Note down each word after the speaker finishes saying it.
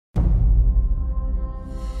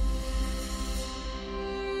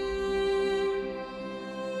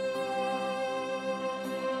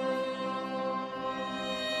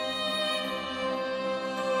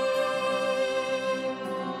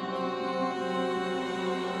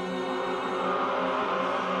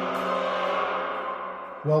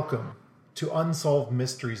Welcome to Unsolved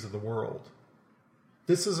Mysteries of the World.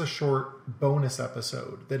 This is a short bonus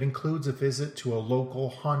episode that includes a visit to a local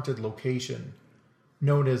haunted location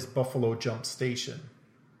known as Buffalo Jump Station.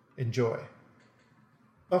 Enjoy.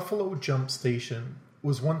 Buffalo Jump Station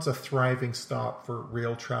was once a thriving stop for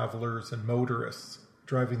rail travelers and motorists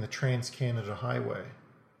driving the Trans-Canada Highway.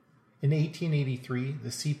 In 1883, the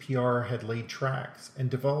CPR had laid tracks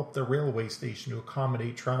and developed the railway station to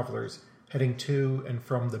accommodate travelers heading to and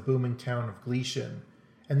from the booming town of Gleichen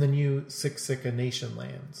and the new Siksika Nation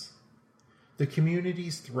lands. The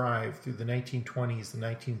communities thrived through the 1920s and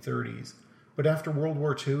 1930s, but after World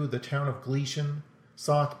War II, the town of Gleichen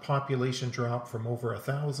saw its population drop from over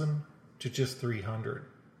 1,000 to just 300.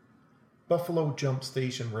 Buffalo Jump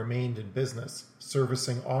Station remained in business,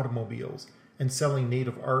 servicing automobiles and selling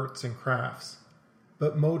native arts and crafts,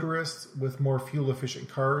 but motorists with more fuel-efficient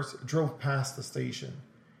cars drove past the station.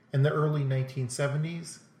 In the early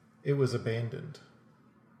 1970s, it was abandoned.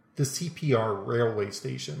 The CPR railway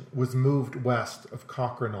station was moved west of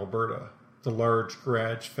Cochrane, Alberta. The large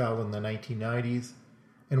garage fell in the 1990s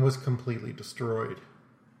and was completely destroyed.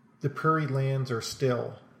 The prairie lands are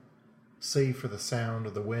still, save for the sound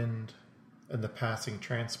of the wind and the passing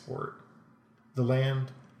transport. The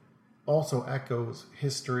land also echoes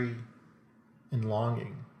history and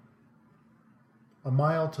longing. A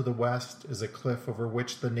mile to the west is a cliff over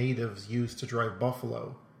which the natives used to drive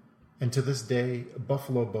buffalo, and to this day,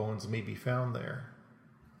 buffalo bones may be found there.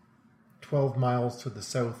 12 miles to the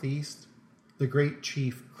southeast, the great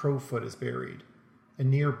chief Crowfoot is buried,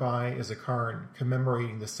 and nearby is a cairn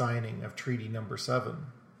commemorating the signing of Treaty No. 7.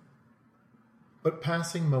 But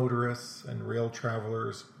passing motorists and rail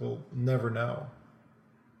travelers will never know.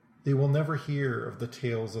 They will never hear of the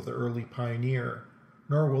tales of the early pioneer,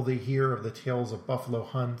 nor will they hear of the tales of buffalo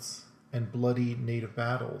hunts and bloody native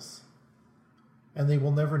battles. And they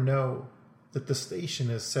will never know that the station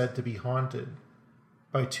is said to be haunted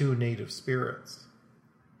by two native spirits.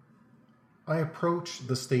 I approached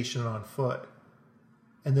the station on foot,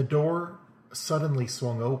 and the door suddenly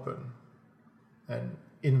swung open. An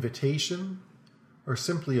invitation, or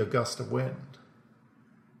simply a gust of wind?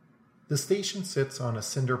 The station sits on a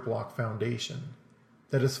cinder block foundation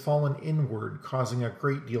that has fallen inward, causing a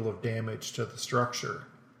great deal of damage to the structure.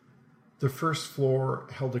 The first floor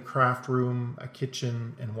held a craft room, a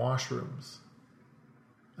kitchen, and washrooms.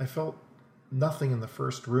 I felt nothing in the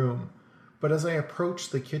first room, but as I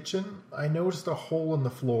approached the kitchen, I noticed a hole in the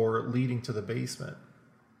floor leading to the basement.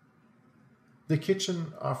 The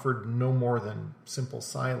kitchen offered no more than simple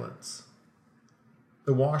silence.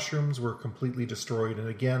 The washrooms were completely destroyed, and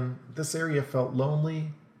again, this area felt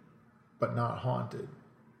lonely, but not haunted.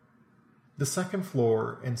 The second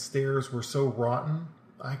floor and stairs were so rotten,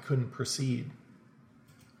 I couldn't proceed.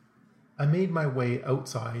 I made my way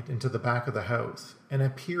outside into the back of the house and I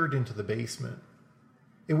peered into the basement.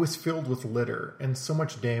 It was filled with litter and so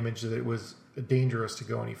much damage that it was dangerous to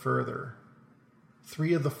go any further.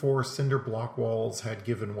 3 of the 4 cinder block walls had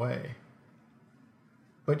given way.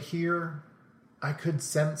 But here, I could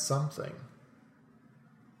sense something.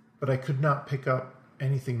 But I could not pick up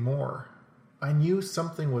anything more. I knew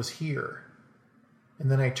something was here. And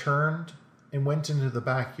then I turned and went into the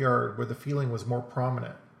backyard where the feeling was more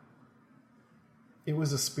prominent. It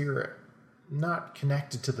was a spirit, not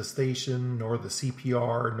connected to the station, nor the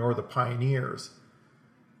CPR, nor the pioneers.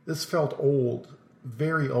 This felt old,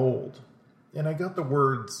 very old, and I got the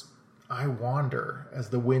words, "I wander," as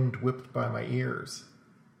the wind whipped by my ears.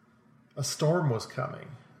 A storm was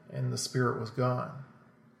coming, and the spirit was gone.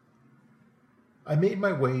 I made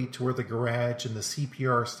my way to where the garage and the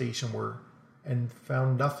CPR station were, and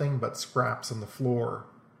found nothing but scraps on the floor.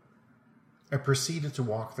 I proceeded to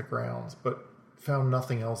walk the grounds, but found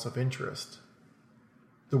nothing else of interest.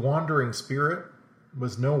 The wandering spirit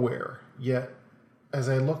was nowhere, yet as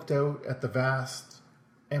I looked out at the vast,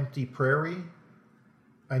 empty prairie,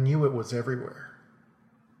 I knew it was everywhere.